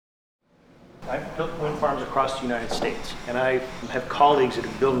I've built wind farms across the United States, and I have colleagues that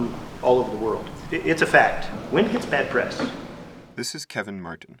have built them all over the world. It's a fact. Wind gets bad press. This is Kevin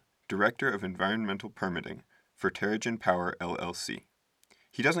Martin, Director of Environmental Permitting for Terra-Gen Power, LLC.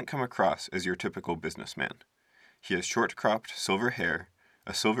 He doesn't come across as your typical businessman. He has short-cropped silver hair,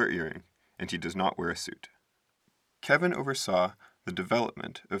 a silver earring, and he does not wear a suit. Kevin oversaw the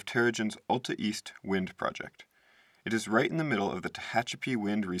development of Terra-Gen's Alta East wind project. It is right in the middle of the Tehachapi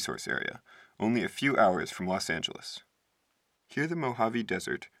Wind Resource Area, only a few hours from Los Angeles. Here the Mojave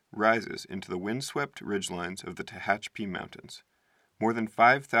Desert rises into the windswept ridgelines of the Tehachapi Mountains. More than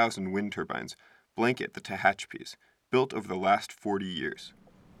 5,000 wind turbines blanket the Tehachapis, built over the last 40 years.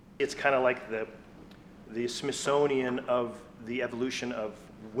 It's kind of like the Smithsonian of the evolution of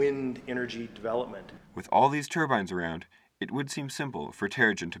wind energy development. With all these turbines around, it would seem simple for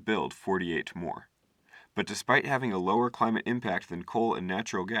Terra-Gen to build 48 more. But despite having a lower climate impact than coal and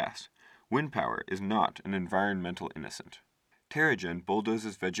natural gas, wind power is not an environmental innocent. Terra-Gen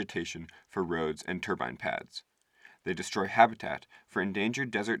bulldozes vegetation for roads and turbine pads. They destroy habitat for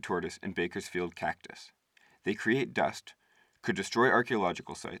endangered desert tortoise and Bakersfield cactus. They create dust, could destroy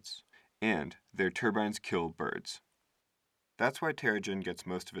archaeological sites, and their turbines kill birds. That's why Terra-Gen gets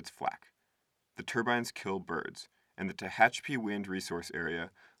most of its flack. The turbines kill birds, and the Tehachapi Wind Resource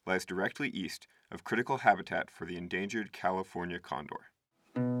Area lies directly east of critical habitat for the endangered California condor.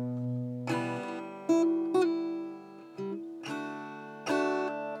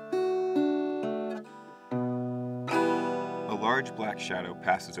 A large black shadow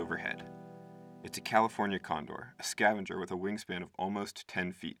passes overhead. It's a California condor, a scavenger with a wingspan of almost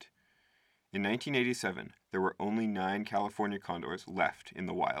 10 feet. In 1987, there were only 9 California condors left in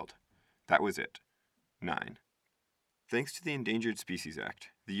the wild. That was it. 9. Thanks to the Endangered Species Act,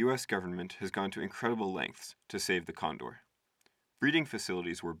 the U.S. government has gone to incredible lengths to save the condor. Breeding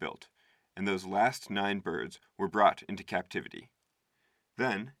facilities were built, and those last 9 birds were brought into captivity.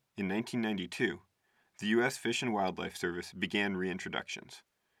 Then, in 1992, the U.S. Fish and Wildlife Service began reintroductions.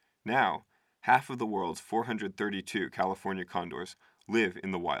 Now, half of the world's 432 California condors live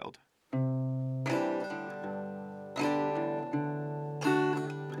in the wild.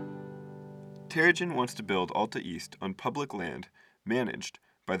 Terra-Gen wants to build Alta East on public land managed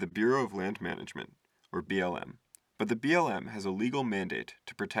by the Bureau of Land Management, or BLM, but the BLM has a legal mandate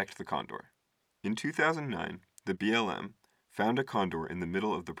to protect the condor. In 2009, the BLM found a condor in the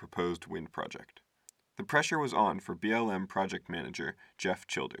middle of the proposed wind project. The pressure was on for BLM project manager Jeff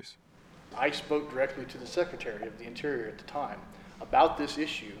Childers. I spoke directly to the Secretary of the Interior at the time about this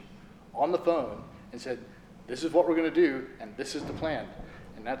issue on the phone and said, this is what we're going to do, and this is the plan.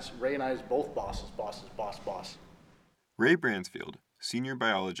 And that's Ray and I's both boss. Ray Bransfield, senior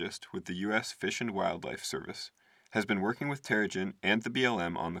biologist with the U.S. Fish and Wildlife Service, has been working with Terra-Gen and the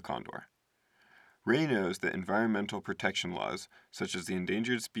BLM on the condor. Ray knows that environmental protection laws, such as the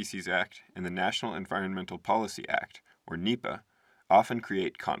Endangered Species Act and the National Environmental Policy Act, or NEPA, often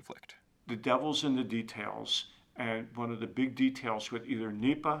create conflict. The devil's in the details, and one of the big details with either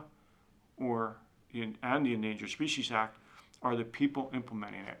NEPA and the Endangered Species Act are the people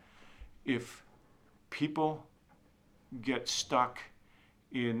implementing it. If people get stuck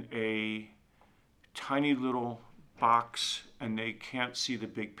in a tiny little box and they can't see the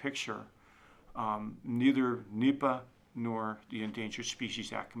big picture, neither NEPA nor the Endangered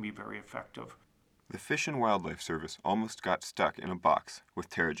Species Act can be very effective. The Fish and Wildlife Service almost got stuck in a box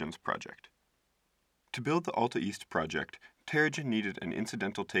with Terra-Gen's project. To build the Alta East project, Terra-Gen needed an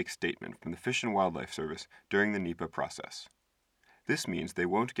incidental take statement from the Fish and Wildlife Service during the NEPA process. This means they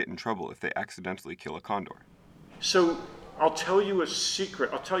won't get in trouble if they accidentally kill a condor. So I'll tell you a secret.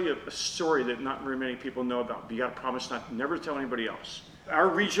 I'll tell you a story that not very many people know about, but you got to promise never to tell anybody else. Our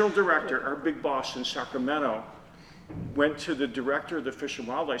regional director, our big boss in Sacramento, went to the director of the Fish and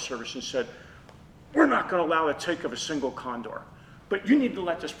Wildlife Service and said, we're not going to allow the take of a single condor, but you need to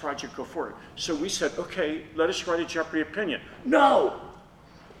let this project go forward. So we said, okay, let us write a jeopardy opinion. No!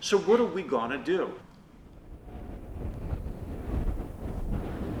 So what are we going to do?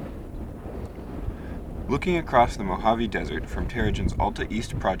 Looking across the Mojave Desert from Terra-Gen's Alta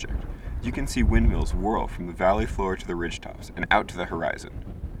East project, you can see windmills whirl from the valley floor to the ridgetops and out to the horizon.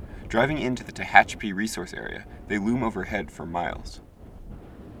 Driving into the Tehachapi Resource Area, they loom overhead for miles.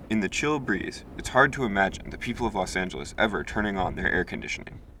 In the chill breeze, it's hard to imagine the people of Los Angeles ever turning on their air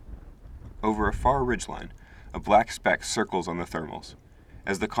conditioning. Over a far ridgeline, a black speck circles on the thermals.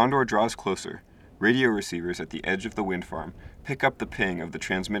 As the condor draws closer, radio receivers at the edge of the wind farm pick up the ping of the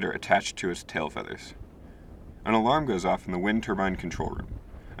transmitter attached to its tail feathers. An alarm goes off in the wind turbine control room.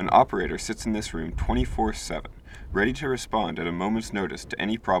 An operator sits in this room 24/7, ready to respond at a moment's notice to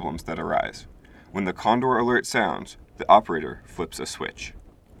any problems that arise. When the condor alert sounds, the operator flips a switch.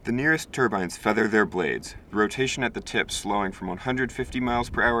 The nearest turbines feather their blades, the rotation at the tip slowing from 150 miles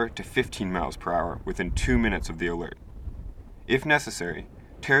per hour to 15 miles per hour within 2 minutes of the alert. If necessary,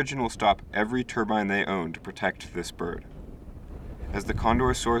 Terrigen will stop every turbine they own to protect this bird. As the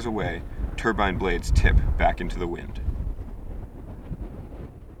condor soars away, turbine blades tip back into the wind.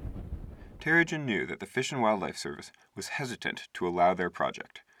 Terrigen knew that the Fish and Wildlife Service was hesitant to allow their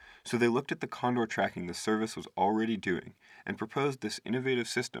project, so they looked at the condor tracking the service was already doing and proposed this innovative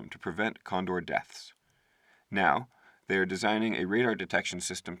system to prevent condor deaths. Now, they are designing a radar detection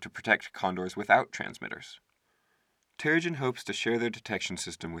system to protect condors without transmitters. Terrigen hopes to share their detection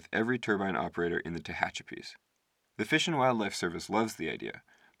system with every turbine operator in the Tehachapis. The Fish and Wildlife Service loves the idea,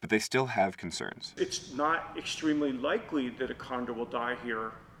 but they still have concerns. It's not extremely likely that a condor will die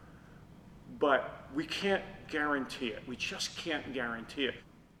here, but we can't guarantee it. We just can't guarantee it.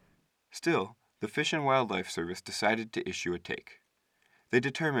 Still, the Fish and Wildlife Service decided to issue a take. They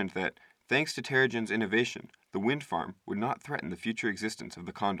determined that, thanks to Terrigen's innovation, the wind farm would not threaten the future existence of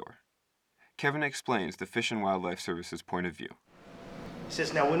the condor. Kevin explains the Fish and Wildlife Service's point of view. He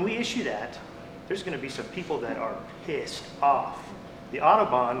says, now when we issue that, there's going to be some people that are pissed off. The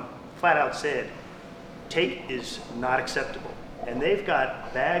Audubon flat out said, take is not acceptable. And they've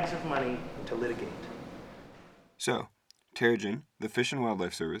got bags of money to litigate. So, Terrigen, the Fish and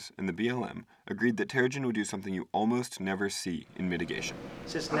Wildlife Service, and the BLM agreed that Terrigen would do something you almost never see in mitigation. He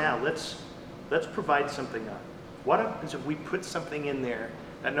says, now let's provide something up. What happens if we put something in there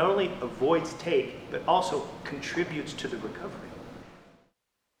that not only avoids take, but also contributes to the recovery?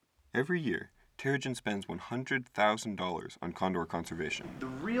 Every year, Terrigen spends $100,000 on condor conservation. The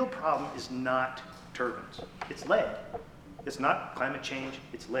real problem is not turbines. It's lead. It's not climate change,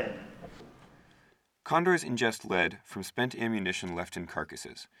 it's lead. Condors ingest lead from spent ammunition left in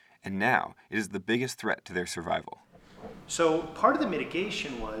carcasses, and now it is the biggest threat to their survival. So part of the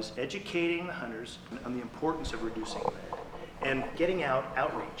mitigation was educating the hunters on the importance of reducing lead and getting out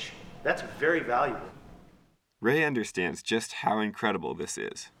outreach. That's very valuable. Ray understands just how incredible this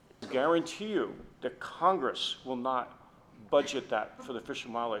is. I guarantee you that Congress will not budget that for the Fish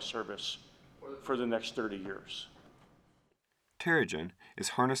and Wildlife Service for the next 30 years. Terrigen is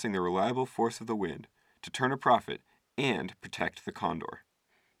harnessing the reliable force of the wind to turn a profit and protect the condor.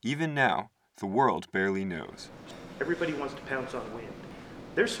 Even now, the world barely knows. Everybody wants to pounce on wind.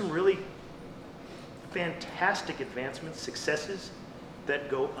 There's some really fantastic advancements, successes that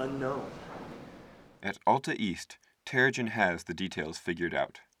go unknown. At Alta East, Terrigen has the details figured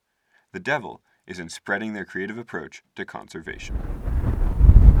out. The devil is in spreading their creative approach to conservation.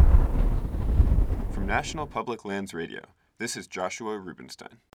 From National Public Lands Radio, this is Joshua Rubenstein.